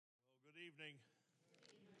evening.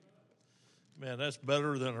 Man, that's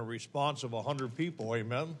better than a response of 100 people,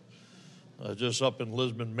 amen. Just up in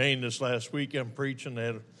Lisbon, Maine this last weekend preaching, they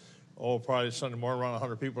had, probably Sunday morning around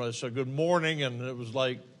 100 people. I said, good morning, and it was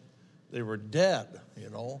like they were dead,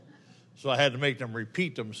 So I had to make them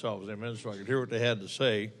repeat themselves, amen, so I could hear what they had to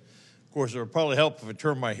say. Of course, it would probably help if I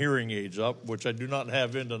turned my hearing aids up, which I do not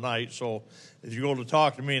have in tonight. So if you go to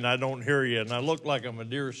talk to me and I don't hear you, and I look like I'm a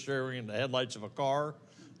deer staring in the headlights of a car,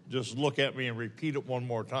 just look at me and repeat it one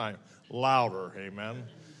more time, louder, amen.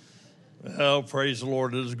 Well, praise the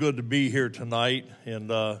Lord. It is good to be here tonight. And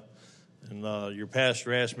your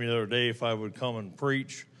pastor asked me the other day if I would come and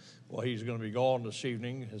preach. Well, he's going to be gone this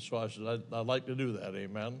evening, and so I said I'd like to do that,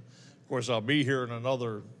 amen. Of course, I'll be here in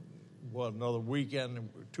another weekend,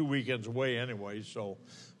 2 weekends away anyway, so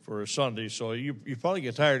for a Sunday. So you probably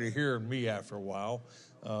get tired of hearing me after a while,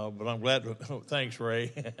 but I'm glad to, thanks,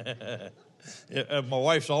 Ray. My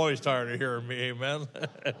wife's always tired of hearing me, amen.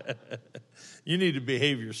 You need to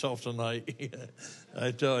behave yourself tonight, I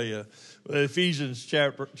tell you. Ephesians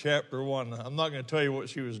chapter 1. I'm not going to tell you what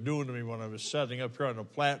she was doing to me when I was setting up here on the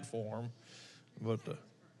platform, but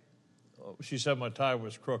she said my tie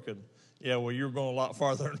was crooked. Yeah, well, you're going a lot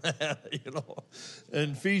farther than that,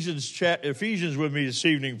 And Ephesians with me this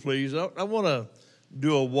evening, please. I want to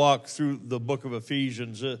do a walk through the book of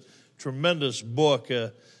Ephesians, a tremendous book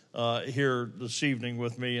here this evening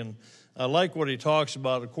with me. And I like what he talks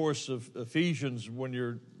about. Of course, Ephesians, when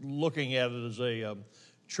you're looking at it as a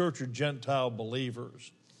church of Gentile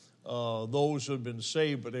believers, those who had been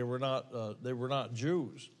saved, but they were not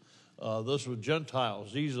Jews. This was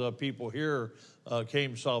Gentiles. These people here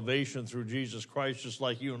came salvation through Jesus Christ, just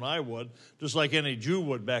like you and I would, just like any Jew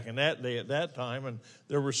would back in that day at that time. And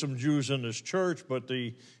there were some Jews in this church, but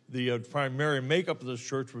the primary makeup of this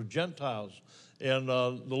church was Gentiles. And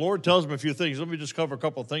the Lord tells me a few things. Let me just cover a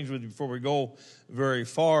couple of things with you before we go very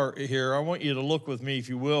far here. I want you to look with me, if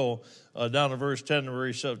you will, down to verse 10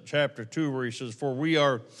 of chapter 2, where he says, "For we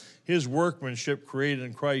are his workmanship, created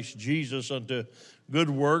in Christ Jesus unto good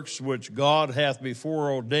works, which God hath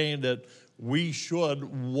before ordained that we should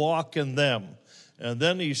walk in them." And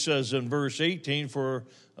then he says in verse 18, "For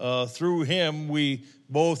through him we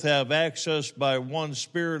both have access by one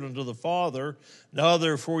Spirit unto the Father. Now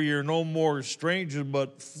therefore ye are no more strangers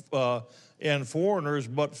and foreigners,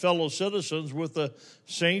 but fellow citizens with the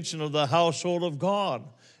saints and of the household of God,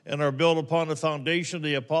 and are built upon the foundation of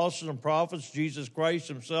the apostles and prophets, Jesus Christ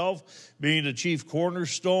himself being the chief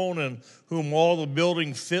cornerstone, and whom all the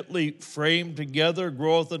building fitly framed together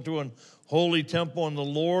groweth into an holy temple in the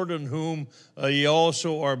Lord, in whom ye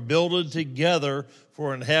also are builded together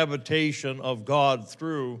for an habitation of God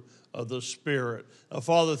through the Spirit."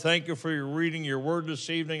 Father, thank you for your reading your word this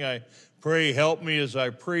evening. I pray help me as I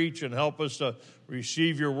preach, and help us to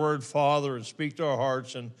receive your word, Father, and speak to our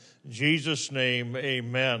hearts. In Jesus' name,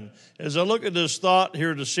 amen. As I look at this thought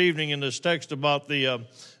here this evening in this text about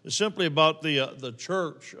simply about the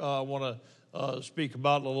church, I want to speak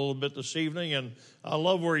about it a little bit this evening. And I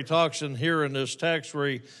love where he talks in here in this text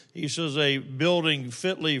where he says a building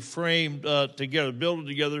fitly framed together, builded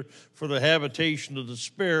together for the habitation of the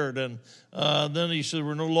Spirit. And then he says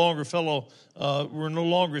we're no longer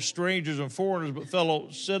strangers and foreigners, but fellow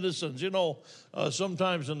citizens.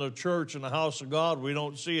 Sometimes in the church, in the house of God, we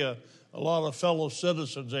don't see a lot of fellow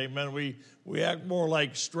citizens, amen. We act more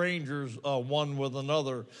like strangers one with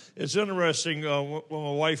another. It's interesting when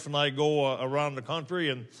my wife and I go around the country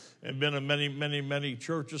and been in many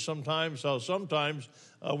churches sometimes. Sometimes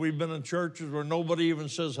we've been in churches where nobody even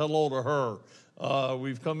says hello to her.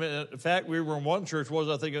 We've come in fact, we were in one church,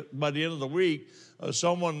 I think by the end of the week,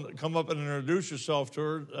 someone come up and introduced herself to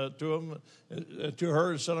her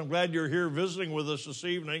and said, "I'm glad you're here visiting with us this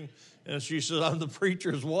evening." And she said, "I'm the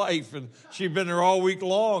preacher's wife." And she'd been there all week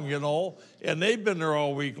long, and they've been there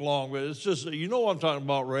all week long. But it's just, what I'm talking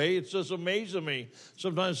about, Ray. It's just amazing me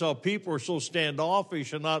sometimes how people are so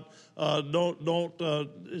standoffish and it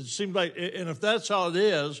seems like, and if that's how it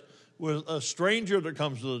is with a stranger that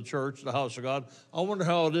comes to the church, the house of God, I wonder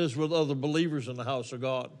how it is with other believers in the house of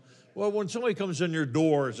God. Well, when somebody comes in your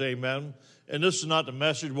doors, amen, and this is not the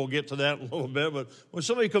message, we'll get to that in a little bit, but when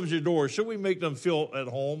somebody comes to your door, should we make them feel at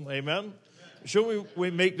home, amen? Should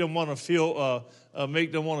we make them want to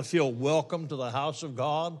feel welcome to the house of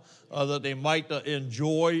God, that they might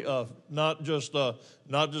enjoy not just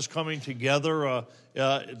coming together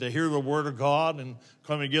to hear the word of God and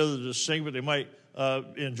coming together to sing, but they might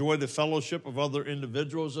enjoy the fellowship of other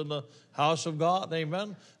individuals in the house of God,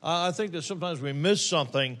 amen? I think that sometimes we miss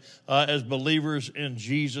something as believers in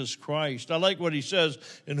Jesus Christ. I like what he says,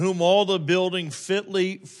 "in whom all the building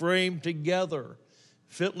fitly framed together."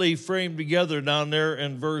 fitly framed together down there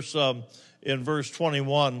in verse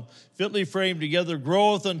 21. Fitly framed together,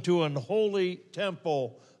 groweth unto an holy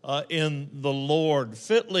temple in the Lord.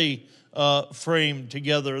 Fitly framed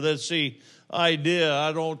together. That's the idea.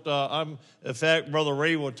 In fact, Brother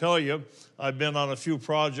Ray will tell you, I've been on a few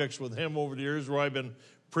projects with him over the years where I've been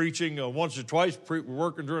preaching once or twice,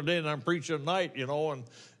 working during the day, and I'm preaching at night,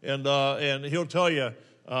 and he'll tell you,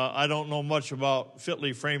 I don't know much about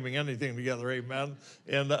fitly framing anything together, amen.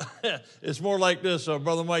 And it's more like this,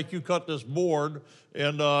 Brother Mike, you cut this board,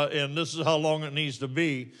 and this is how long it needs to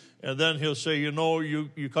be. And then he'll say,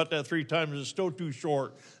 you cut that 3 times, it's still too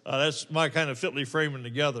short. That's my kind of fitly framing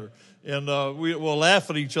together. And we'll laugh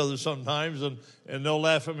at each other sometimes, and they'll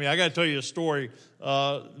laugh at me. I got to tell you a story.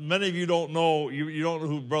 Many of you don't know, you don't know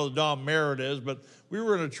who Brother Don Merritt is, but we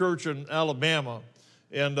were in a church in Alabama,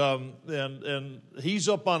 and he's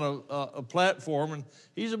up on a platform, and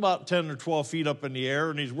he's about 10 or 12 feet up in the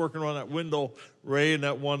air, and he's working on that window, Ray, in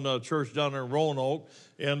that one church down there in Roanoke.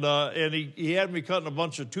 And he had me cutting a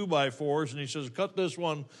bunch of 2x4s, and he says, cut this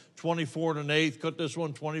one 24 1/8, cut this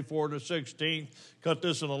one 24 1/16, cut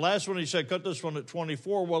this, and the last one he said, cut this one at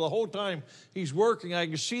 24. Well, the whole time he's working, I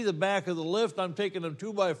can see the back of the lift. I'm taking them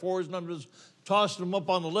 2x4s, and I'm just tossing them up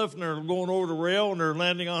on the lift, and they're going over the rail, and they're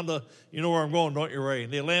landing on you know where I'm going, don't you, Ray?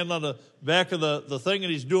 And they land on the back of the thing,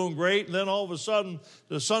 and he's doing great. And then all of a sudden,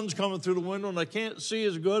 the sun's coming through the window, and I can't see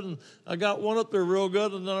as good. And I got one up there real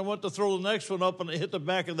good, and then I went to throw the next one up, and it hit the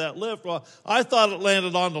back of that lift. Well, I thought it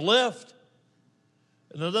landed on the lift.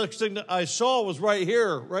 And the next thing that I saw was right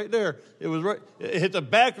here, right there. It hit the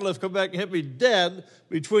back of the lift, come back and hit me dead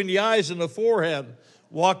between the eyes and the forehead.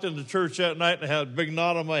 Walked into church that night, and I had a big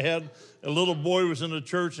knot on my head. A little boy was in the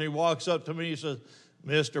church, and he walks up to me. He says,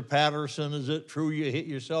 Mr. Patterson, is it true you hit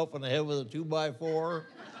yourself in the head with a 2x4?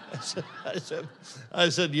 I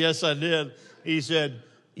said, yes, I did. He said,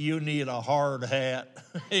 you need a hard hat.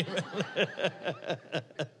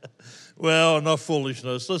 Well, enough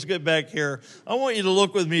foolishness. Let's get back here. I want you to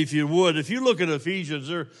look with me, if you would. If you look at Ephesians,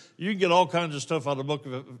 you can get all kinds of stuff out of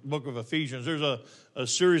the book of Ephesians. There's a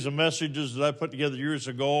series of messages that I put together years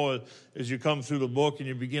ago. As you come through the book and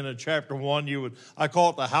you begin in chapter 1, I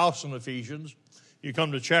call it the house in Ephesians. You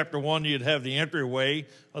come to chapter 1, you'd have the entryway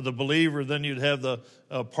of the believer. Then you'd have the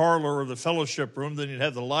parlor or the fellowship room. Then you'd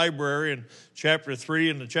have the library. In chapter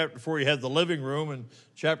 3 and in chapter 4, you had the living room. In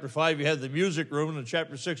chapter 5, you had the music room. And in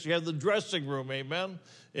chapter 6, you had the dressing room. Amen.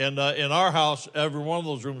 And in our house, every one of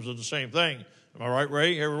those rooms is the same thing. Am I right,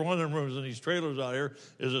 Ray? Every one of them rooms in these trailers out here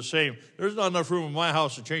is the same. There's not enough room in my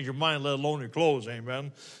house to change your mind, let alone your clothes.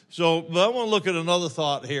 Amen. But I want to look at another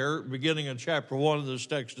thought here, beginning in chapter 1 of this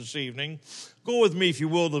text this evening. Go with me, if you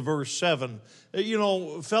will, to verse 7.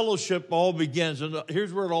 Fellowship all begins, and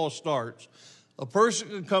here's where it all starts. A person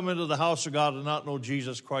can come into the house of God and not know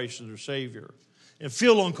Jesus Christ as their Savior and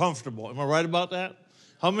feel uncomfortable. Am I right about that?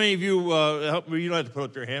 How many of you, you don't have to put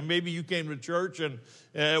up your hand, maybe you came to church and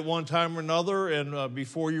at one time or another and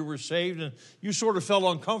before you were saved, and you sort of felt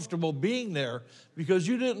uncomfortable being there because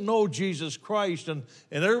you didn't know Jesus Christ, and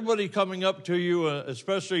everybody coming up to you,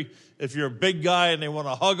 especially if you're a big guy and they want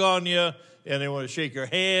to hug on you and they want to shake your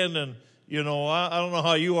hand, and I don't know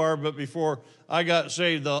how you are, but before I got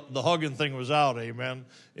saved, the hugging thing was out, amen.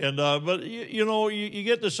 And but you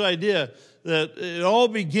get this idea that it all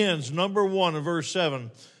begins, number 1 in verse 7,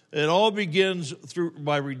 it all begins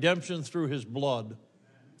by redemption through his blood.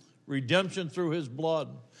 Redemption through his blood.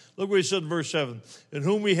 Look what he said in verse 7. In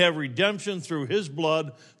whom we have redemption through his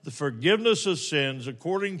blood, the forgiveness of sins,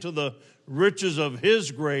 according to the riches of his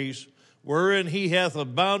grace, wherein he hath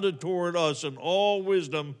abounded toward us in all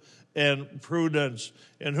wisdom and prudence,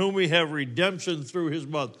 in whom we have redemption through his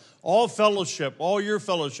blood. All your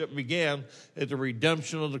fellowship began at the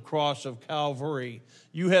redemption of the cross of Calvary.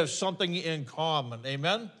 You have something in common,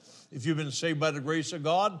 amen? If you've been saved by the grace of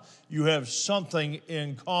God, you have something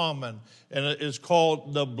in common, and it is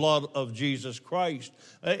called the blood of Jesus Christ.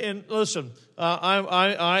 And listen,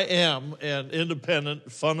 I am an independent,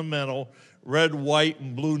 fundamental, red, white,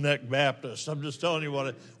 and blue neck Baptist. I'm just telling you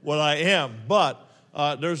what I am, but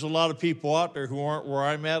there's a lot of people out there who aren't where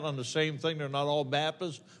I'm at on the same thing. They're not all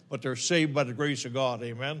Baptists, but they're saved by the grace of God,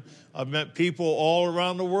 amen? I've met people all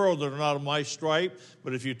around the world that are not of my stripe,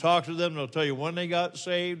 but if you talk to them, they'll tell you when they got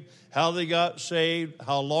saved, how they got saved,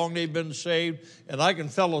 how long they've been saved, and I can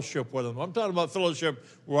fellowship with them. I'm talking about fellowship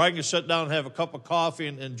where I can sit down and have a cup of coffee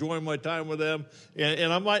and enjoy my time with them,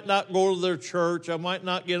 and I might not go to their church, I might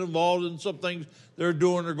not get involved in some things they're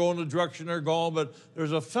doing or going the direction they're going, but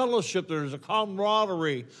there's a fellowship, there's a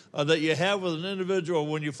camaraderie that you have with an individual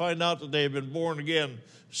when you find out that they have been born again,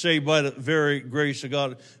 saved by the very grace of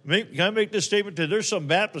God. Can I make this statement today? There's some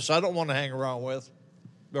Baptists I don't want to hang around with.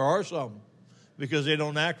 There are some, because they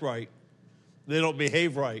don't act right. They don't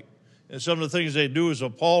behave right. And some of the things they do is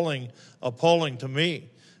appalling to me.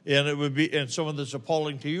 And it would be, and some of that's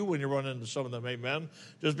appalling to you when you run into some of them, amen?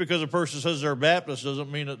 Just because a person says they're Baptist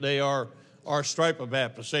doesn't mean that they are our stripe of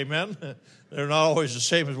Baptists, amen? They're not always the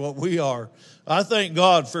same as what we are. I thank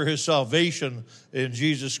God for his salvation in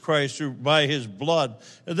Jesus Christ by his blood.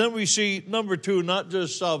 And then we see, number two, not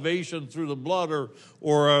just salvation through the blood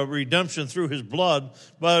or redemption through his blood.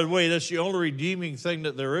 By the way, that's the only redeeming thing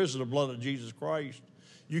that there is the blood of Jesus Christ.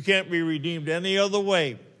 You can't be redeemed any other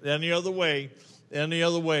way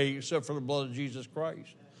except for the blood of Jesus Christ.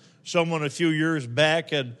 Someone a few years back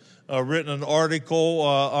had written an article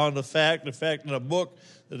on the fact in a book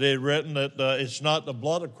that they had written that it's not the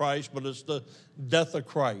blood of Christ, but it's the death of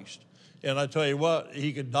Christ. And I tell you what,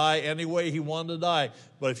 he could die any way he wanted to die,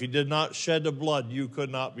 but if he did not shed the blood, you could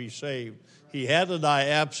not be saved. He had to die,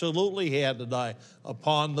 absolutely he had to die,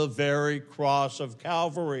 upon the very cross of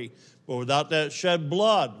Calvary. But without that shed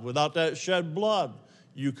blood,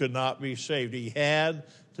 you could not be saved. He had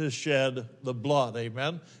to shed the blood,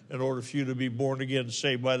 amen, in order for you to be born again,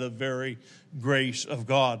 saved by the very grace of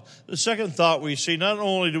God. The second thought we see, not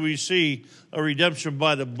only do we see a redemption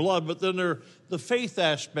by the blood, but then the faith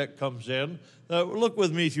aspect comes in. Look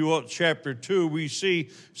with me, if you will, at chapter 2. We see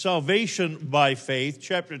salvation by faith,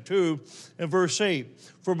 chapter 2 and verse 8.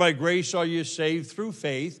 For by grace are you saved through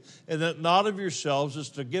faith, and that not of yourselves, is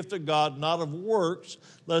the gift of God, not of works,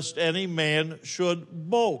 lest any man should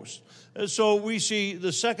boast. And so we see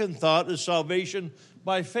the second thought is salvation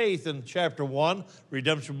by faith in chapter 1,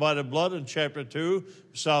 redemption by the blood. In chapter 2,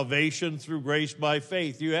 salvation through grace by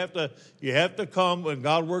faith. You have to come when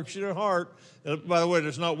God works in your heart. And by the way,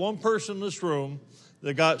 there's not one person in this room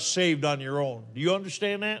that got saved on your own. Do you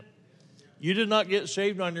understand that? You did not get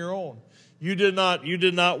saved on your own. You did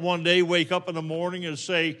not one day wake up in the morning and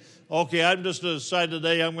say, okay, I'm just going to decide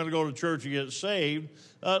today I'm going to go to church and get saved.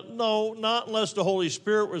 No, not unless the Holy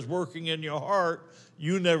Spirit was working in your heart.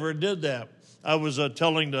 You never did that. I was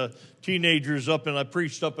telling the teenagers I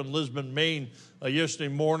preached up in Lisbon, Maine yesterday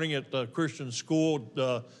morning at the Christian school,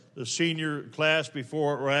 the senior class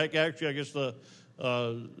before, or actually I guess the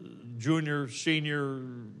junior, senior,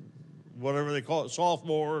 whatever they call it,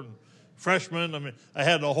 sophomore and freshman. I mean, I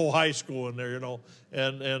had the whole high school in there,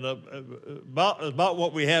 and about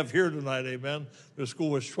what we have here tonight, amen. The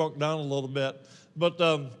school was shrunk down a little bit. But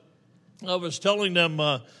I was telling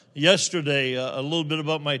them yesterday a little bit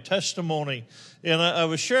about my testimony, and I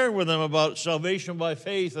was sharing with them about salvation by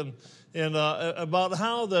faith and about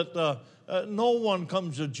how that no one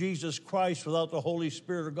comes to Jesus Christ without the Holy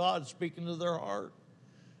Spirit of God speaking to their heart.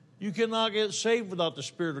 You cannot get saved without the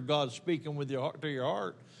Spirit of God speaking with your heart, to your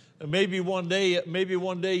heart. And maybe one day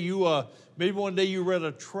you read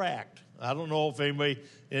a tract. I don't know if anybody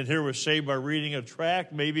in here was saved by reading a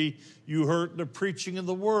tract. Maybe you heard the preaching of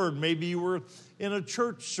the word. Maybe you were in a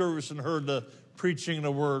church service and heard the preaching of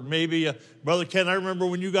the word. Maybe, Brother Ken, I remember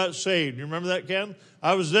when you got saved. You remember that, Ken?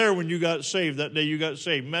 I was there when you got saved, that day you got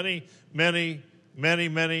saved. Many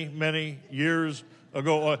years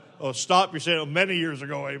ago. Stop, you're saying, many years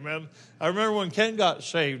ago, amen. I remember when Ken got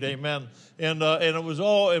saved, amen. And it was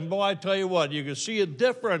all, and boy, I tell you what, you can see a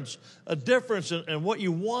difference in what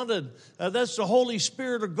you wanted. That's the Holy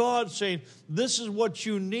Spirit of God saying, this is what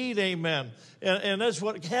you need, amen. And that's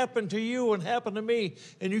what happened to you and happened to me.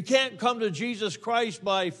 And you can't come to Jesus Christ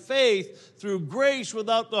by faith through grace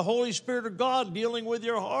without the Holy Spirit of God dealing with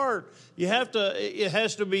your heart. It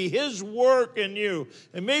has to be His work in you.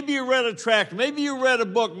 And maybe you read a tract, maybe you read a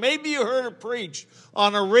book, maybe you heard it preached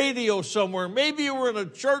on a radio somewhere, maybe you were in a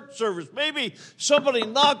church service, maybe somebody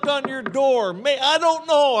knocked on your door. I don't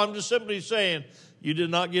know. I'm just simply saying you did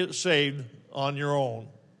not get saved on your own.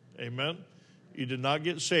 Amen? You did not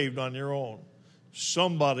get saved on your own.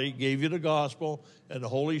 Somebody gave you the gospel, and the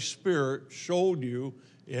Holy Spirit showed you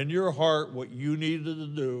in your heart what you needed to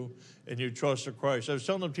do, and you trusted Christ. I was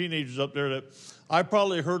telling the teenagers up there that I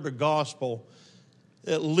probably heard the gospel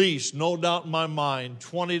at least, no doubt in my mind,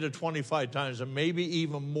 20 to 25 times, and maybe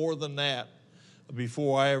even more than that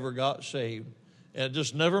before I ever got saved. And it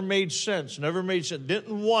just never made sense,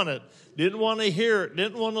 Didn't want it, didn't want to hear it,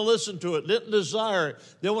 didn't want to listen to it, didn't desire it,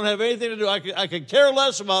 didn't want to have anything to do. I could care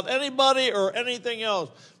less about anybody or anything else.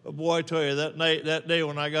 But boy, I tell you, that day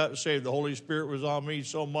when I got saved, the Holy Spirit was on me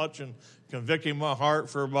so much and convicting my heart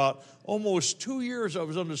for about almost 2 years. I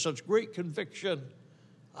was under such great conviction.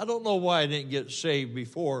 I don't know why I didn't get saved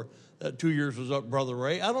before that 2 years was up, Brother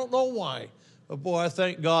Ray. I don't know why. But boy, I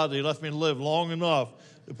thank God that He left me live long enough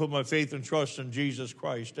to put my faith and trust in Jesus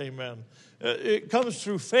Christ. Amen. It comes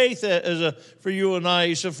through faith for you and I.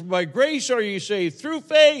 He said, for by grace are you saved through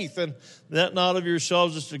faith, and that not of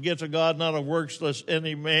yourselves is to get to God, not of works, lest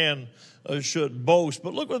any man should boast.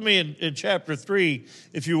 But look with me in chapter 3,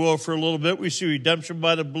 if you will, for a little bit. We see redemption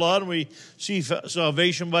by the blood. We see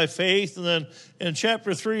salvation by faith. And then in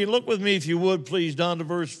chapter 3, look with me, if you would, please, down to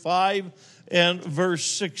verse 5 and verse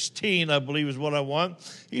 16, I believe is what I want.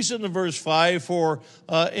 He said in verse 5, for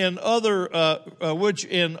which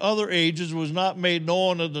in other ages was not made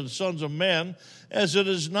known unto the sons of men, as it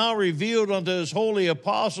is now revealed unto his holy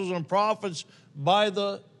apostles and prophets by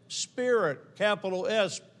the Spirit, capital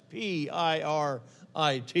S-P-I-R-I-T.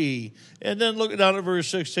 And then look down at verse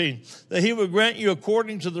 16, that he would grant you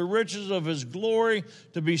according to the riches of his glory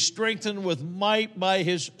to be strengthened with might by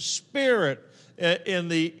his Spirit in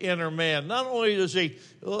the inner man. Not only does he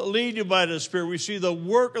lead you by the Spirit, we see the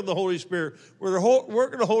work of the Holy Spirit, where the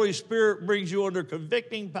work of the Holy Spirit brings you under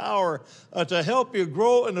convicting power to help you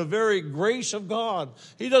grow in the very grace of God.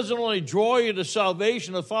 He doesn't only draw you to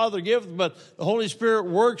salvation the Father gives, but the Holy Spirit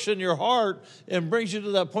works in your heart and brings you to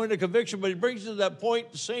that point of conviction, but he brings you to that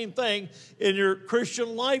point, the same thing in your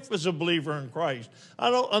Christian life as a believer in Christ.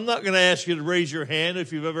 I'm not going to ask you to raise your hand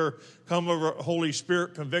if you've ever come over Holy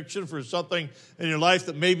Spirit conviction for something in your life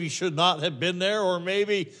that maybe should not have been there, or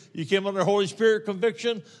maybe you came under Holy Spirit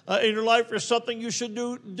conviction in your life for something you should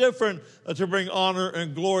do different to bring honor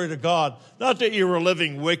and glory to God. Not that you were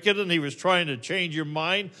living wicked and he was trying to change your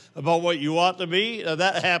mind about what you ought to be.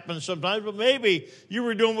 That happens sometimes, but maybe you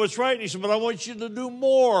were doing what's right and he said, but I want you to do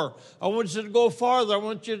more. I want you to go farther. I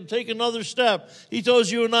want you to take another step. He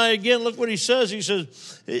tells you and I again, look what he says. He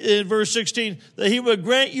says in verse 16, that he would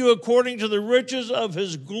grant you according to the riches of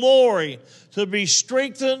his glory to be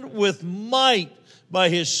strengthened with might by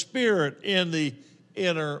his Spirit in the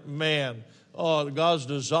inner man. Oh, God's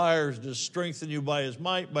desire is to strengthen you by his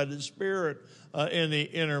might, by the Spirit in the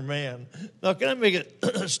inner man. Now, can I make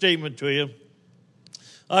a statement to you?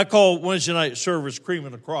 I call Wednesday night service cream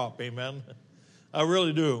of the crop, amen? I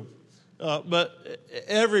really do. But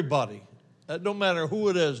everybody, no matter who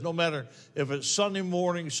it is, no matter if it's Sunday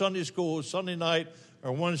morning, Sunday school, Sunday night,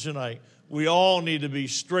 or Wednesday night, we all need to be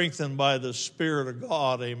strengthened by the Spirit of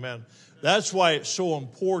God, amen. That's why it's so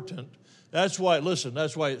important. That's why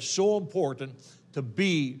it's so important to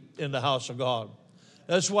be in the house of God.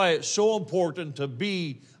 That's why it's so important to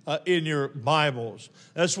be in your Bibles.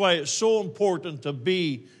 That's why it's so important to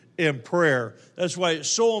be in prayer. That's why it's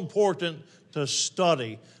so important to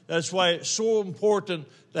study. That's why it's so important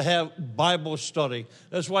to have Bible study.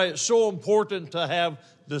 That's why it's so important to have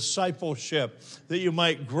discipleship, that you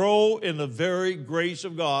might grow in the very grace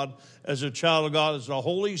of God as a child of God, as the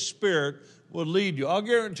Holy Spirit will lead you. I'll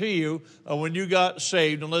guarantee you, when you got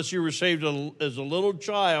saved, unless you were saved as a little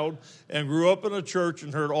child and grew up in a church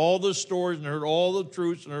and heard all the stories and heard all the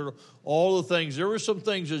truths and heard all the things, there were some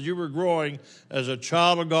things as you were growing as a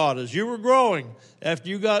child of God, as you were growing after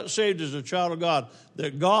you got saved as a child of God,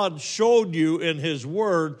 that God showed you in his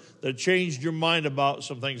word that changed your mind about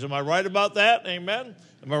some things. Am I right about that? Amen?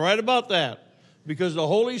 Am I right about that? Because the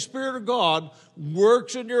Holy Spirit of God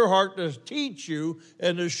works in your heart to teach you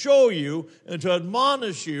and to show you and to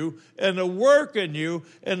admonish you and to work in you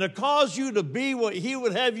and to cause you to be what he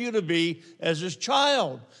would have you to be as his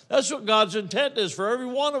child. That's what God's intent is for every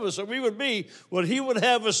one of us, that we would be what he would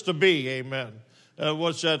have us to be. Amen.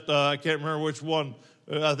 What's that? I can't remember which one.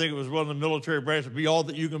 I think it was one of the military branches. Be all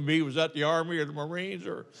that you can be. Was that the Army or the Marines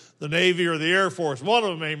or the Navy or the Air Force? One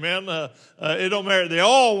of them, amen. It don't matter. They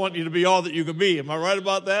all want you to be all that you can be. Am I right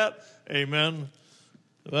about that? Amen.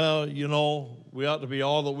 Well, you know, we ought to be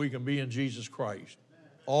all that we can be in Jesus Christ.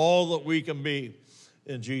 All that we can be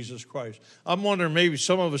in Jesus Christ. I'm wondering maybe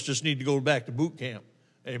some of us just need to go back to boot camp.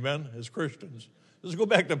 Amen. As Christians. Let's go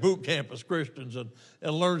back to boot camp as Christians and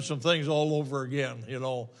learn some things all over again, you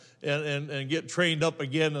know, and get trained up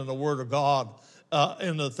again in the Word of God,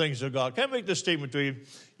 in the things of God. Can I make this statement to you?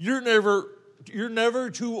 You're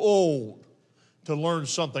never too old to learn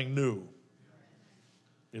something new.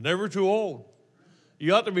 You're never too old.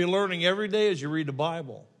 You ought to be learning every day as you read the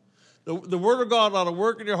Bible. The Word of God ought to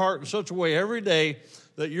work in your heart in such a way every day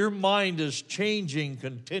that your mind is changing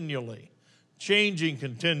continually. Changing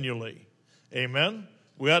continually. Amen?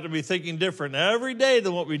 We ought to be thinking different every day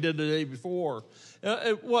than what we did the day before.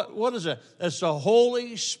 What is that? That's the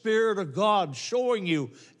Holy Spirit of God showing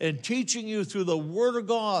you and teaching you through the Word of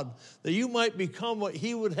God that you might become what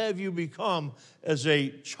He would have you become as a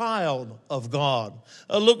child of God.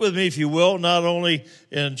 Look with me, if you will, not only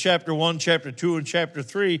in chapter 1, chapter 2, and chapter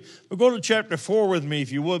 3, but go to chapter 4 with me,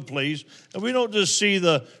 if you would, please. And we don't just see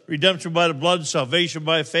the redemption by the blood, salvation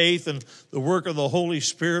by faith, and the work of the Holy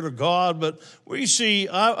Spirit of God, but we see,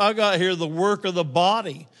 I got here, the work of the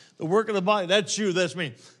body. The work of the body, that's you, that's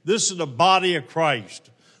me. This is the body of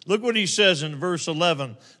Christ. Look what he says in verse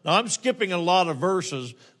 11. Now, I'm skipping a lot of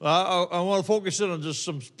verses. I want to focus in on just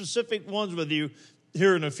some specific ones with you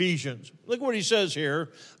here in Ephesians. Look what he says here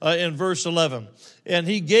in verse 11. And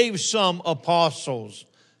he gave some apostles.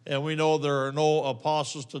 And we know there are no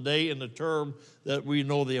apostles today in the term that we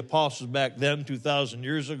know the apostles back then, 2,000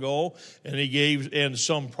 years ago. And he gave, and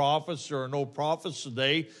some prophets. There are no prophets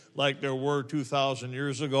today like there were 2,000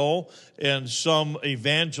 years ago. And some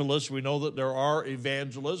evangelists. We know that there are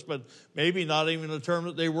evangelists, but maybe not even the term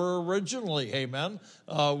that they were originally. Amen.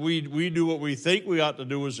 We do what we think we ought to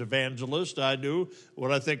do as evangelists. I do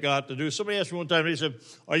what I think I ought to do. Somebody asked me one time, he said,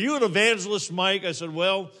 "Are you an evangelist, Mike?" I said,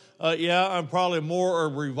 "Well, yeah, I'm probably more a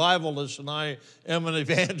revivalist than I am an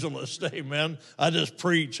evangelist." Amen. I just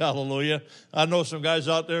preach. Hallelujah. I know some guys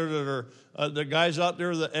out there that are the guys out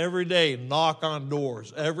there that every day knock on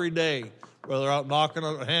doors. Every day, where they're out knocking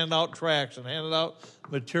on, hand out tracts and handing out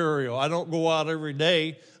material. I don't go out every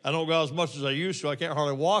day. I don't go out as much as I used to. I can't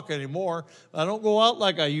hardly walk anymore. I don't go out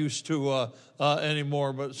like I used to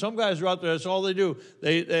anymore. But some guys are out there. That's all they do.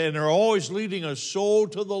 And they're always leading a soul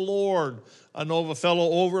to the Lord. I know of a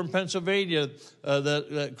fellow over in Pennsylvania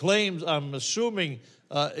that claims, I'm assuming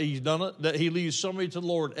he's done it, that he leads somebody to the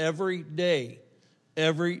Lord every day.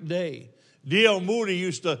 Every day. D.L. Moody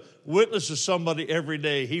used to witness to somebody every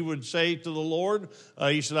day. He would say to the Lord,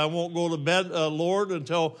 he said, "I won't go to bed, Lord,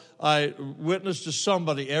 until I witness to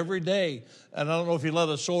somebody every day." And I don't know if he led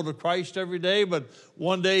a soul to Christ every day, but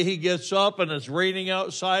one day he gets up and it's raining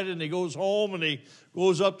outside and he goes home and he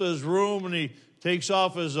goes up to his room and he takes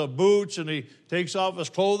off his boots and he takes off his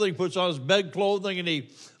clothing, puts on his bed clothing, and he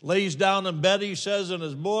lays down in bed, he says in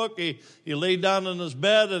his book. He laid down in his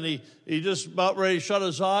bed and he just about ready to shut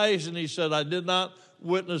his eyes, and he said, "I did not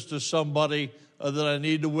witness to somebody that I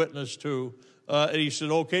need to witness to." And he said,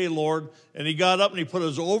 "Okay, Lord." And he got up and he put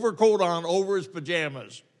his overcoat on over his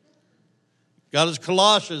pajamas. Got his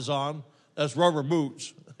galoshes on. That's rubber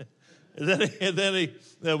boots. And then he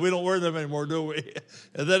we don't wear them anymore, do we?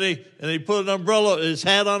 And then he put an umbrella, his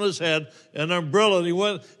hat on his head, an umbrella, and he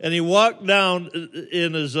went and he walked down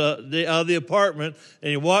in his out of the apartment,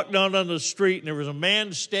 and he walked down on the street, and there was a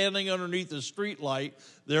man standing underneath the street light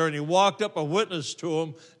there, and he walked up and witnessed to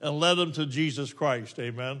him and led him to Jesus Christ.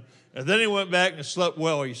 Amen. And then he went back and slept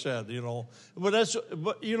well, he said, But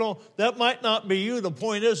that might not be you. The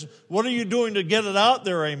point is, what are you doing to get it out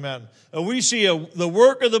there? Amen. And we see the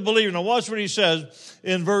work of the believer. Now watch what he says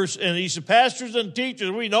in verse, and he said, pastors and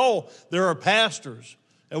teachers. We know there are pastors.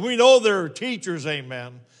 And we know there are teachers,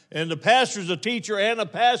 amen. And the pastor's a teacher and a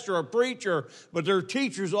pastor, a preacher, but there are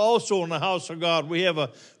teachers also in the house of God. We have a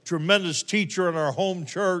tremendous teacher in our home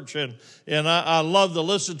church, and I love to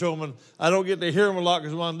listen to him, and I don't get to hear him a lot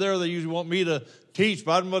because when I'm there, they usually want me to teach,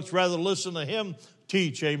 but I'd much rather listen to him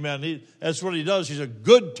teach, amen. That's what he does. He's a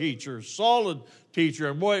good teacher, solid teacher.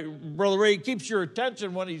 And boy, Brother Ray keeps your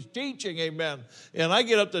attention when he's teaching, amen. And I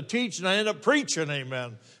get up to teach, and I end up preaching,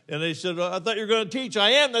 amen. And they said, I thought you were going to teach. I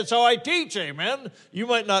am. That's how I teach, amen. You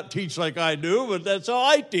might not teach like I do, but that's how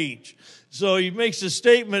I teach. So he makes a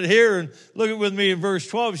statement here, and look at with me in verse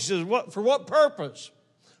 12. He says, for what purpose?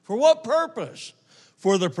 For what purpose?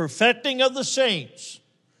 For the perfecting of the saints.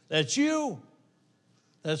 That's you.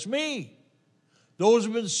 That's me. Those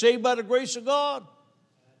who have been saved by the grace of God.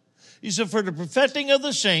 He said, for the perfecting of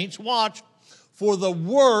the saints, watch, for the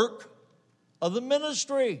work of the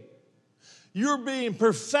ministry. You're being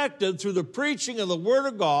perfected through the preaching of the Word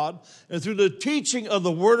of God and through the teaching of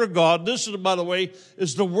the Word of God. This, by the way,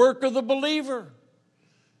 is the work of the believer.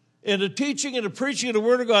 In the teaching and the preaching of the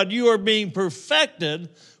Word of God, you are being perfected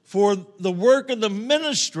for the work of the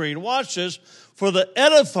ministry. And watch this, for the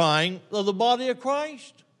edifying of the body of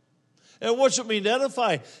Christ. And what's it mean to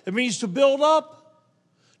edify? It means to build up.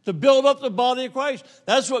 To build up the body of Christ.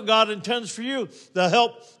 That's what God intends for you, to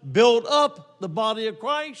help build up the body of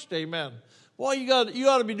Christ. Amen. Well, you got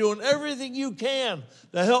to be doing everything you can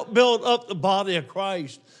to help build up the body of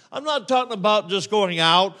Christ. I'm not talking about just going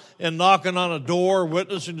out and knocking on a door,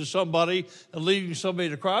 witnessing to somebody and leading somebody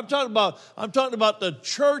to Christ. I'm talking about the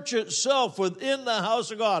church itself within the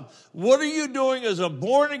house of God. What are you doing as a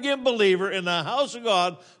born-again believer in the house of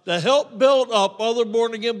God to help build up other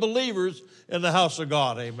born-again believers in the house of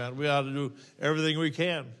God? Amen. We ought to do everything we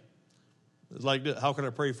can. It's like this. How can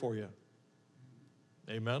I pray for you?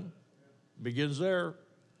 Amen. Begins there.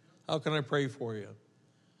 How can I pray for you?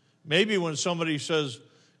 Maybe when somebody says,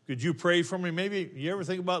 could you pray for me? Maybe you ever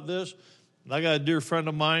think about this? I got a dear friend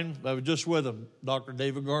of mine. I was just with him, Dr.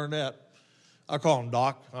 David Garnett. I call him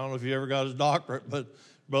Doc. I don't know if you ever got his doctorate, but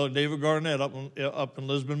Brother David Garnett up in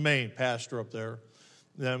Lisbon, Maine, pastor up there.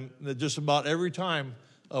 And just about every time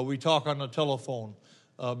we talk on the telephone,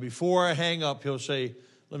 before I hang up, he'll say,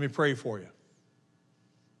 let me pray for you.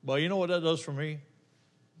 Well, you know what that does for me?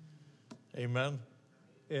 Amen.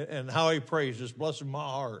 And how he prays just blesses my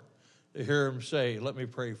heart to hear him say, let me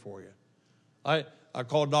pray for you. I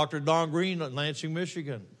called Dr. Don Green at Lansing,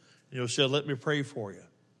 Michigan. Said, let me pray for you.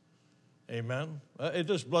 Amen. It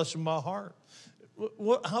just blesses my heart.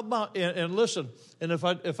 How about, and listen, and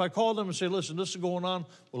if I call them and say, listen, this is going on,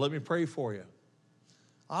 well, let me pray for you.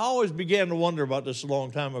 I always began to wonder about this a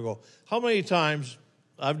long time ago. How many times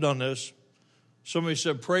I've done this, somebody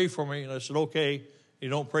said, pray for me, and I said, okay, you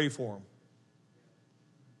don't pray for them.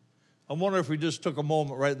 I wonder if we just took a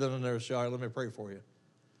moment right then and there and say, all right, let me pray for you.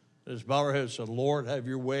 And just bow our heads and said, Lord, have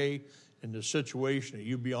your way in this situation that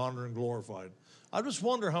you be honored and glorified. I just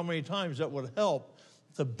wonder how many times that would help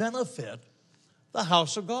to benefit the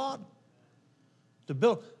house of God. To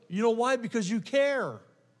build. You know why? Because you care.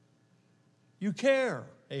 You care.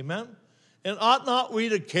 Amen? And ought not we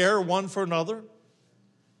to care one for another?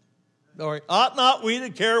 All right. Ought not we to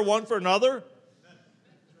care one for another?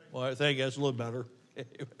 Well, I think that's a little better.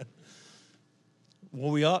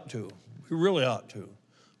 Well, we ought to. We really ought to.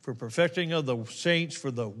 For perfecting of the saints, for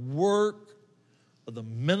the work of the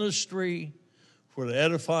ministry, for the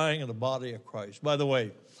edifying of the body of Christ. By the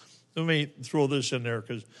way, let me throw this in there,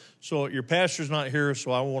 so your pastor's not here,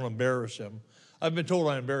 so I won't embarrass him. I've been told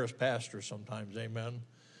I embarrass pastors sometimes, amen.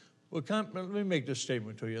 Well, let me make this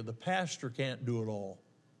statement to you. The pastor can't do it all.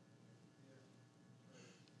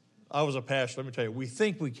 I was a pastor, let me tell you, we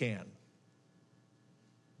think we can,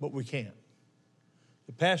 but we can't.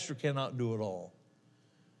 The pastor cannot do it all.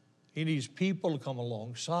 He needs people to come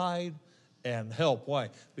alongside and help. Why?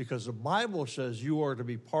 Because the Bible says you are to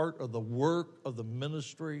be part of the work of the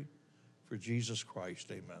ministry for Jesus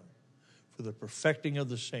Christ, amen. For the perfecting of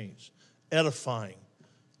the saints, edifying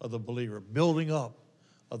of the believer, building up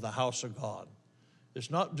of the house of God.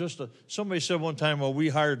 It's not just somebody said one time, well, we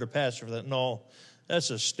hired a pastor for that. No, that's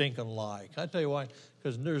a stinking lie. Can I tell you why?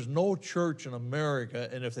 Because there's no church in America,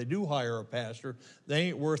 and if they do hire a pastor, they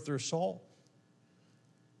ain't worth their salt.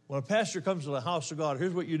 When a pastor comes to the house of God,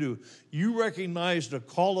 here's what you do. You recognize the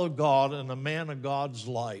call of God in the man of God's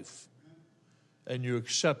life, and you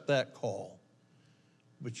accept that call.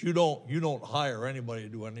 But you don't hire anybody to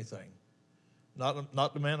do anything.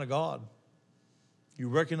 Not the man of God. You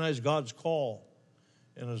recognize God's call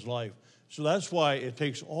in his life. So that's why it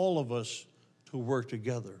takes all of us to work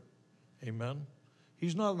together. Amen.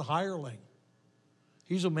 He's not a hireling.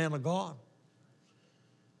 He's a man of God.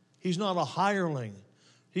 He's not a hireling.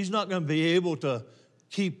 He's not going to be able to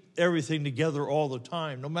keep everything together all the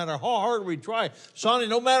time, no matter how hard we try. Sonny,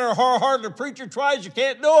 no matter how hard the preacher tries, you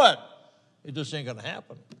can't do it. It just ain't going to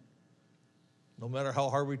happen. No matter how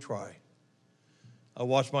hard we try. I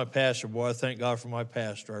watch my pastor. Boy, I thank God for my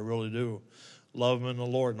pastor. I really do. Love him in the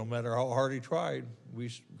Lord, no matter how hard he tried. We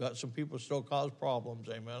got some people still cause problems,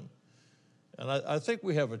 amen. And I think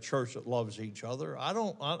we have a church that loves each other.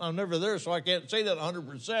 I'm never there, so I can't say that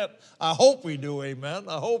 100%. I hope we do, amen.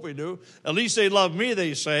 I hope we do. At least they love me,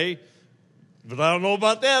 they say. But I don't know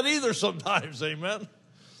about that either sometimes, amen.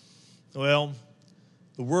 Well,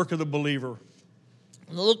 the work of the believer.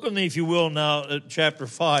 Now look with me, if you will, now at chapter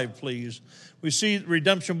 5, please. We see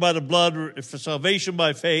redemption by the blood, salvation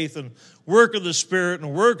by faith, and work of the Spirit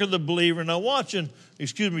and work of the believer. Now watch in,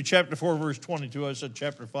 chapter 4, verse 22. I said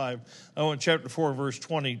chapter 5. I want chapter 4, verse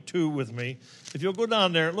 22 with me. If you'll go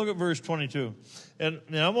down there and look at verse 22. And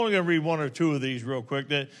now I'm only going to read one or two of these real quick.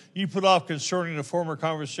 That you put off concerning the former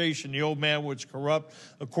conversation, the old man which corrupt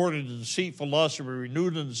according to deceitful lust, or be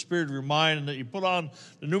renewed in the spirit of your mind, and that you put on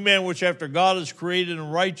the new man which after God is created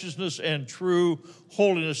in righteousness and true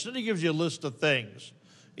holiness. Then he gives you a list of things.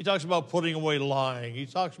 He talks about putting away lying. He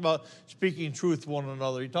talks about speaking truth to one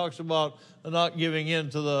another. He talks about not giving in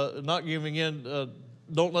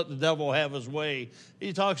don't let the devil have his way.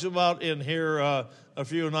 He talks about in here, a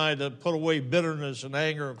few and I, to put away bitterness and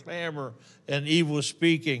anger and clamor and evil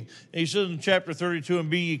speaking. And he says in chapter 32, and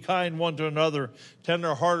be ye kind one to another,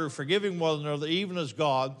 tender-hearted, forgiving one another, even as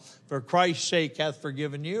God, for Christ's sake, hath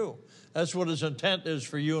forgiven you. That's what his intent is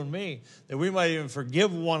for you and me, that we might even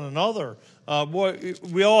forgive one another.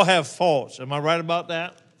 We all have faults. Am I right about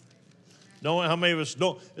that? How many of us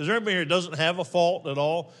don't? Is there anybody here who doesn't have a fault at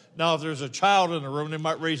all? Now, if there's a child in the room, they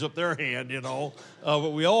might raise up their hand, But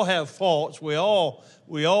we all have faults. We all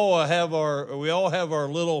have our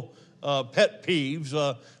little pet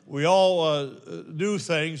peeves. We all do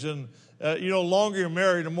things, and the longer you're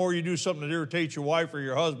married, the more you do something that irritates your wife or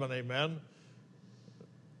your husband. Amen.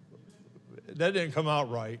 That didn't come out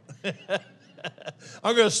right.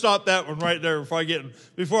 I'm going to stop that one right there before I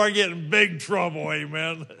get in big trouble.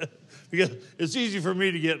 Amen. Because it's easy for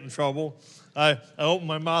me to get in trouble. I open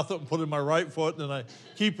my mouth up and put in my right foot, and then I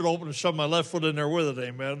keep it open and shove my left foot in there with it.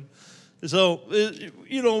 Amen. So,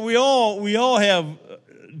 we all have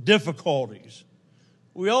difficulties.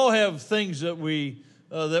 We all have things that we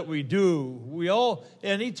do.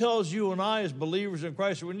 And he tells you and I as believers in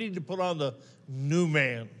Christ, we need to put on the new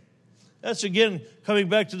man. That's again coming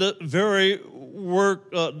back to the very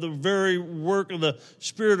work of the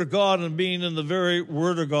Spirit of God and being in the very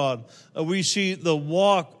Word of God. We see the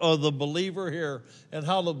walk of the believer here and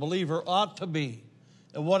how the believer ought to be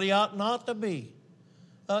and what he ought not to be.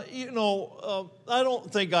 I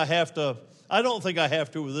don't think I have to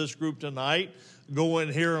with this group tonight go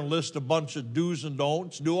in here and list a bunch of do's and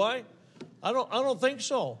don'ts. Do I? I don't think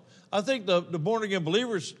so. I think the born-again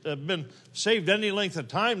believers have been saved any length of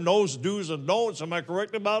time knows do's and don'ts. Am I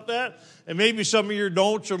correct about that? And maybe some of your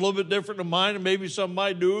don'ts are a little bit different than mine, and maybe some of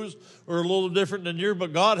my do's are a little different than yours,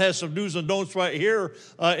 but God has some do's and don'ts right here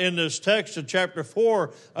in this text in chapter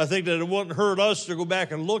 4. I think that it wouldn't hurt us to go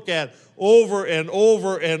back and look at over and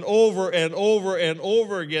over and over and over and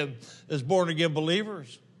over again as born-again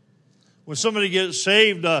believers. When somebody gets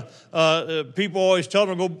saved, people always tell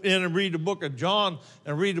them to go in and read the book of John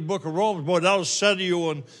and read the book of Romans. Boy, that'll settle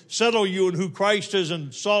you in who Christ is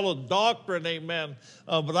in solid doctrine, amen.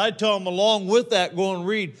 But I tell them along with that, go and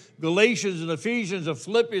read Galatians and Ephesians and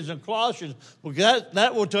Philippians and Colossians. Because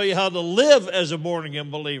that will tell you how to live as a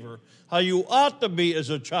born-again believer, how you ought to be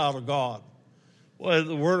as a child of God. Well,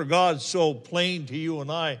 the Word of God is so plain to you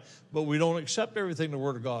and I, but we don't accept everything the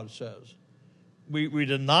Word of God says. We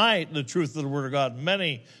deny the truth of the Word of God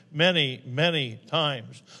many, many, many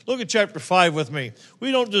times. Look at chapter 5 with me.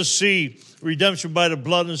 We don't just see redemption by the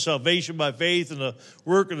blood and salvation by faith and the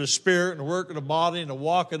work of the Spirit and the work of the body and the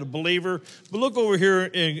walk of the believer. But look over here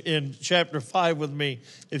in chapter 5 with me,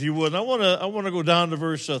 if you would. I want to go down to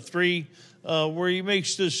verse 3 where he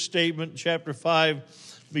makes this statement, chapter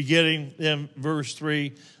 5, beginning in verse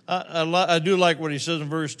 3. I do like what he says in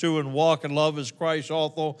verse 2, and walk in love as Christ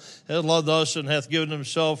also hath loved us and hath given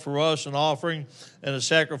himself for us an offering and a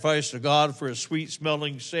sacrifice to God for a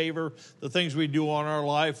sweet-smelling savor. The things we do on our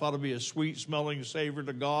life ought to be a sweet-smelling savor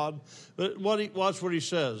to God. But watch what he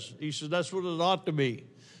says. He says that's what it ought to be.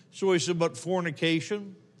 So he said, but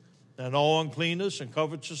fornication and all uncleanness and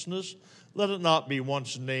covetousness, let it not be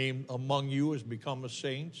once named among you as become as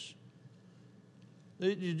saints.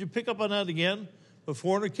 Did you pick up on that again? But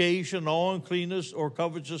fornication, all uncleanness or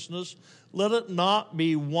covetousness, let it not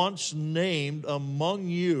be once named among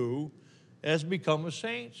you as become as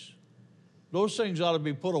saints. Those things ought to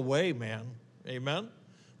be put away, man. Amen?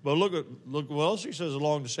 But look what else he says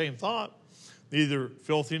along the same thought. Neither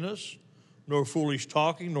filthiness, nor foolish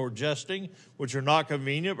talking, nor jesting, which are not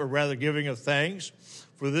convenient, but rather giving of thanks.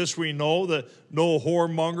 For this we know that no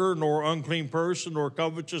whoremonger, nor unclean person, nor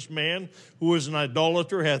covetous man, who is an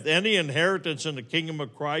idolater, hath any inheritance in the kingdom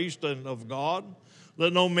of Christ and of God.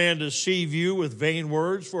 Let no man deceive you with vain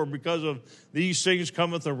words, for because of these things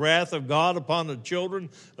cometh the wrath of God upon the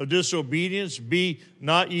children of disobedience. Be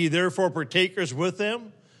not ye therefore partakers with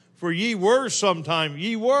them? For ye were sometime,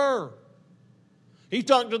 ye were. He's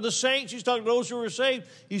talking to the saints. He's talking to those who were saved.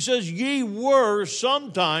 He says, ye were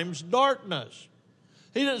sometimes darkness.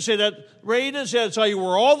 He didn't say that. Ray didn't say that's how you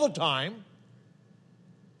were all the time.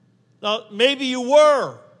 Now, maybe you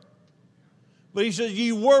were. But he says,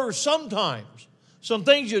 ye were sometimes. Some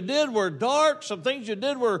things you did were dark. Some things you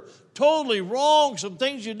did were totally wrong. Some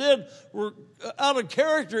things you did were out of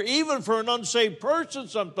character, even for an unsaved person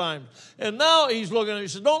sometimes. And now he's looking and he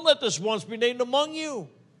says, don't let this once be named among you.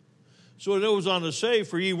 So it goes on to say,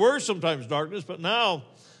 for ye were sometimes darkness, but now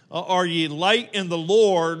are ye light in the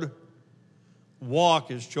Lord,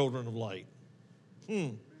 walk as children of light.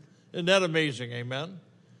 Isn't that amazing? Amen.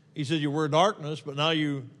 He said you were darkness, but now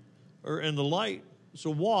you are in the light. So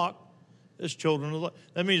walk as children of light.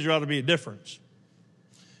 That means there ought to be a difference.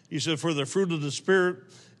 He said, for the fruit of the Spirit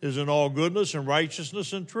is in all goodness and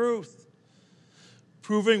righteousness and truth,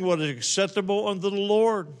 proving what is acceptable unto the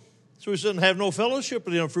Lord. So he said, have no fellowship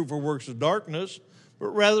with the unfruitful works of darkness, but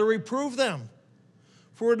rather reprove them.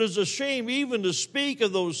 For it is a shame even to speak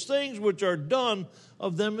of those things which are done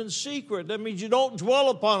of them in secret. That means you don't dwell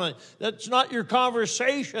upon it. That's not your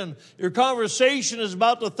conversation. Your conversation is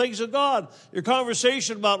about the things of God. Your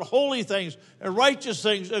conversation about holy things and righteous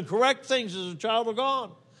things and correct things as a child of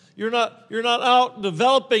God. You're not out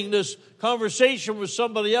developing this conversation with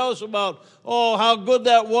somebody else about, oh, how good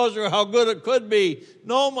that was or how good it could be.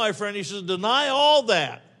 No, my friend, he says, deny all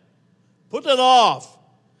that. Put that off.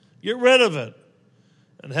 Get rid of it.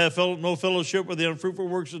 And have no fellowship with the unfruitful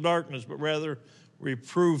works of darkness, but rather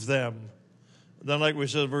reprove them. Then, like we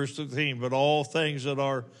said, verse 13, but all things that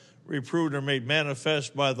are reproved are made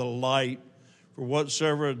manifest by the light, for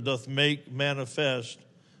whatsoever doth make manifest,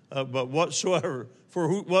 whatsoever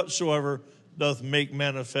doth make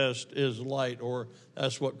manifest is light, or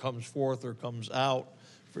that's what comes forth or comes out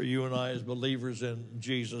for you and I as believers in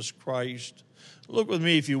Jesus Christ. Look with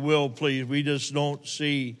me, if you will, please. We just don't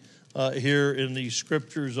see here in these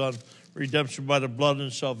scriptures on redemption by the blood and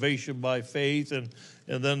salvation by faith, and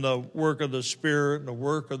then the work of the Spirit and the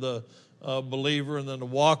work of the believer, and then the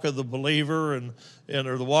walk of the believer, or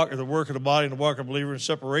the work of the body and the walk of the believer and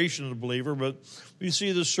separation of the believer. But we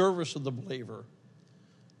see the service of the believer.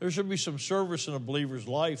 There should be some service in a believer's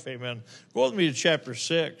life, amen. Go with me to chapter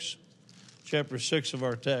 6 of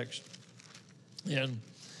our text. And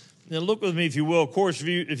look with me, if you will. Of course,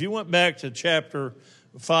 if you went back to chapter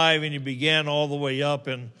 5 and you began all the way up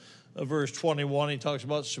in verse 21, he talks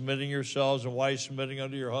about submitting yourselves, and wives submitting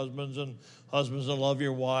unto your husbands, and husbands that love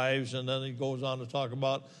your wives. And then he goes on to talk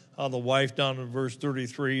about how the wife down in verse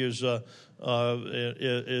 33 is to a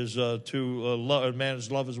man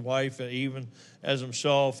is love his wife even as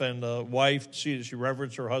himself, and the wife see that she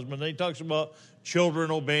reverence her husband. Then he talks about children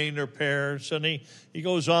obeying their parents, and he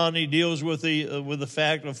goes on. He deals with the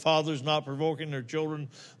fact of fathers not provoking their children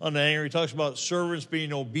unto anger. He talks about servants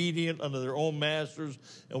being obedient unto their own masters,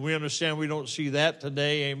 and we understand we don't see that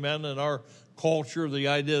today, amen, in our culture, the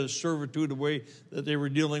idea of servitude, the way that they were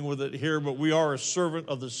dealing with it here. But we are a servant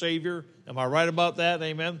of the Savior. Am I right about that?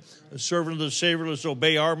 Amen. A servant of the Savior. Let's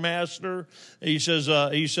obey our master. He says,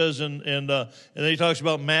 and then he talks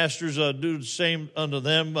about masters, do the same unto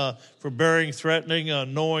them, forbearing, threatening,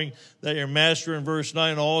 knowing that your master in verse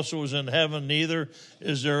 9 also is in heaven. Neither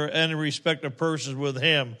is there any respect of persons with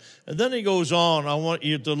him. And then he goes on. I want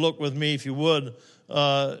you to look with me, if you would,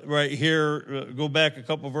 right here, go back a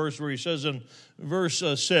couple verses where he says in verse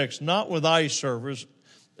 6, not with eye service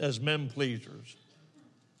as men pleasers.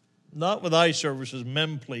 Not with eye service as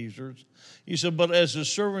men pleasers. He said, but as the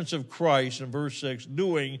servants of Christ, in verse 6,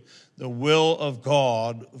 doing the will of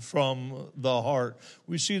God from the heart.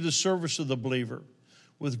 We see the service of the believer,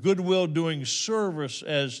 with goodwill doing service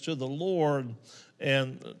as to the Lord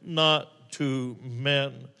and not to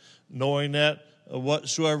men, knowing that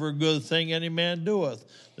whatsoever good thing any man doeth,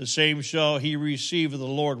 the same shall he receive of the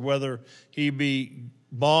Lord, whether he be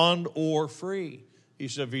bond or free. He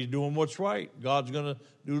said, if he's doing what's right, God's going to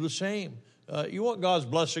do the same. You want God's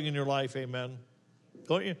blessing in your life, amen?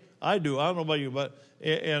 Don't you? I do. I don't know about you,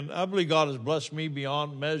 and I believe God has blessed me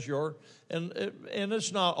beyond measure. And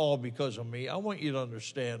it's not all because of me. I want you to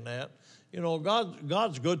understand that. You know,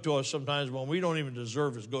 God's good to us sometimes when we don't even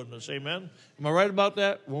deserve his goodness. Amen? Am I right about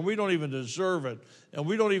that? When we don't even deserve it, and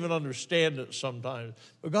we don't even understand it sometimes.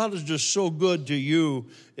 But God is just so good to you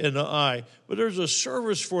and I. But there's a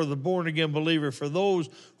service for the born-again believer, for those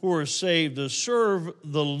who are saved, to serve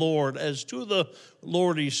the Lord, as to the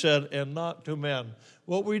Lord, he said, and not to men.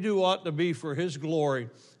 What we do ought to be for his glory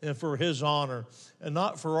and for his honor, and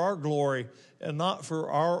not for our glory and not for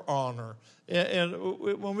our honor. And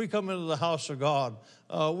when we come into the house of God,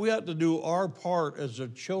 we have to do our part as the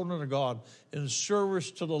children of God in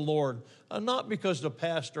service to the Lord. Not because the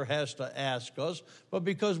pastor has to ask us, but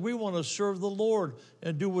because we want to serve the Lord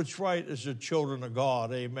and do what's right as the children of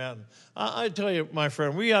God. Amen. I tell you, my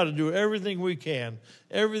friend, we ought to do everything we can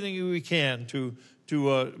to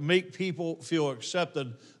make people feel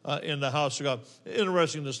accepted in the house of God.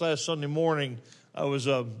 Interesting, this last Sunday morning, I was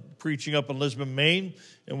preaching up in Lisbon, Maine,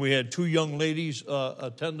 and we had two young ladies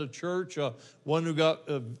attend the church. One who got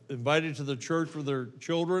invited to the church with their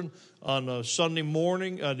children on a Sunday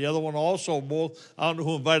morning. The other one also, both, I don't know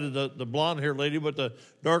who invited the blonde-haired lady, but the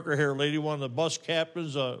darker-haired lady, one of the bus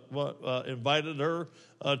captains, invited her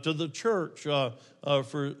to the church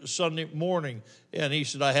for Sunday morning. And he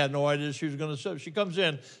said, I had no idea she was going to sit. She comes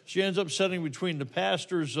in. She ends up sitting between the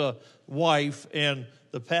pastor's wife and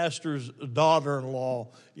the pastor's daughter-in-law.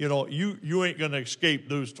 You know, you ain't going to escape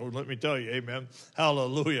those two, let me tell you, amen.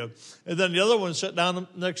 Hallelujah. And then the other one sat down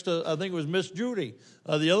next to, I think it was Miss Judy.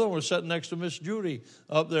 The other one was sitting next to Miss Judy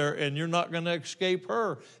up there, and you're not going to escape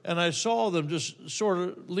her. And I saw them just sort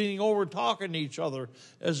of leaning over, talking to each other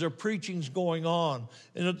as their preaching's going on.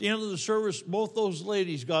 And at the end of the service, both those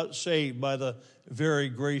ladies got saved by the very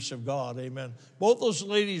grace of God, amen. Both those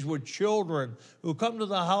ladies were children who come to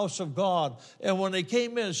the house of God, and when they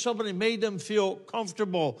came in, somebody made them feel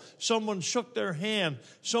comfortable. Someone shook their hand.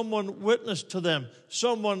 Someone witnessed to them.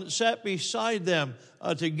 Someone sat beside them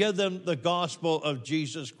to give them the gospel of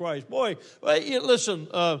Jesus Christ. Boy, listen,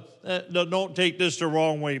 don't take this the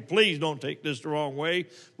wrong way. Please don't take this the wrong way.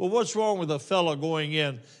 But what's wrong with a fella going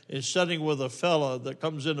in and sitting with a fella that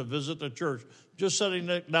comes in to visit the church? Just sitting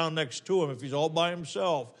down next to him if he's all by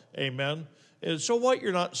himself. Amen. And so what?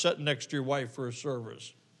 You're not sitting next to your wife for a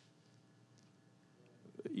service.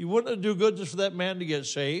 You wouldn't do good just for that man to get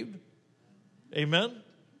saved. Amen.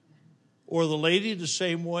 Or the lady the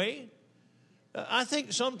same way. I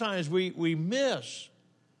think sometimes we miss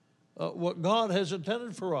what God has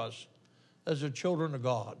intended for us as the children of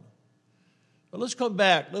God. But let's come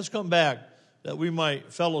back that we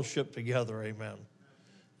might fellowship together. Amen.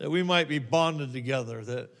 That we might be bonded together,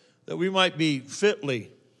 that we might be fitly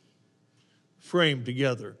framed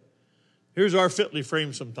together. Here's our fitly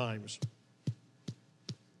frame sometimes.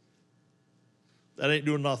 That ain't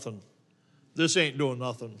doing nothing. This ain't doing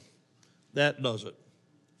nothing. That does it.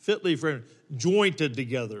 Fitly framed, jointed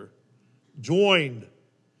together, joined,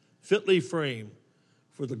 fitly framed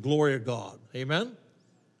for the glory of God. Amen?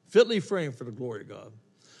 Fitly framed for the glory of God.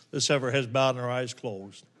 Let's have our heads bowed and our eyes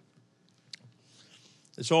closed.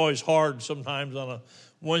 It's always hard sometimes on a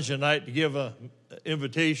Wednesday night to give an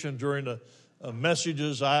invitation during the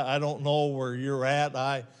messages. I don't know where you're at.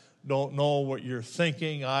 I don't know what you're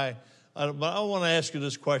thinking. But I want to ask you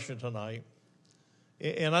this question tonight.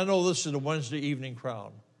 And I know this is a Wednesday evening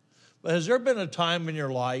crowd. But has there been a time in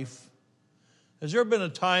your life,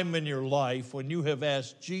 when you have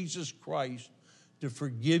asked Jesus Christ to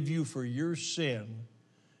forgive you for your sin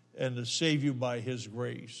and to save you by his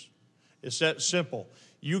grace? It's that simple.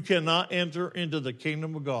 You cannot enter into the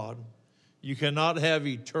kingdom of God. You cannot have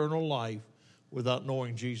eternal life without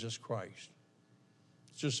knowing Jesus Christ.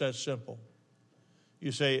 It's just that simple.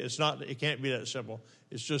 You say it can't be that simple.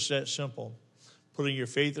 It's just that simple. Putting your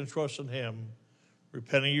faith and trust in him,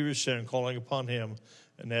 repenting of your sin, calling upon him,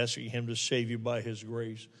 and asking him to save you by his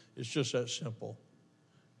grace. It's just that simple.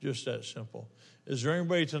 Just that simple. Is there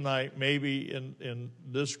anybody tonight, maybe in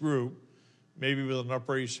this group, maybe with an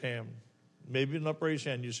upraised hand? Maybe an upraised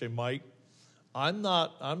hand, you say, Mike, I'm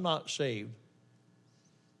not saved.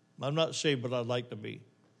 I'm not saved, but I'd like to be.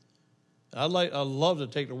 I'd love to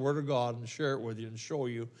take the word of God and share it with you and show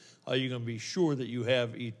you how you're going to be sure that you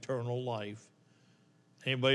have eternal life. Anybody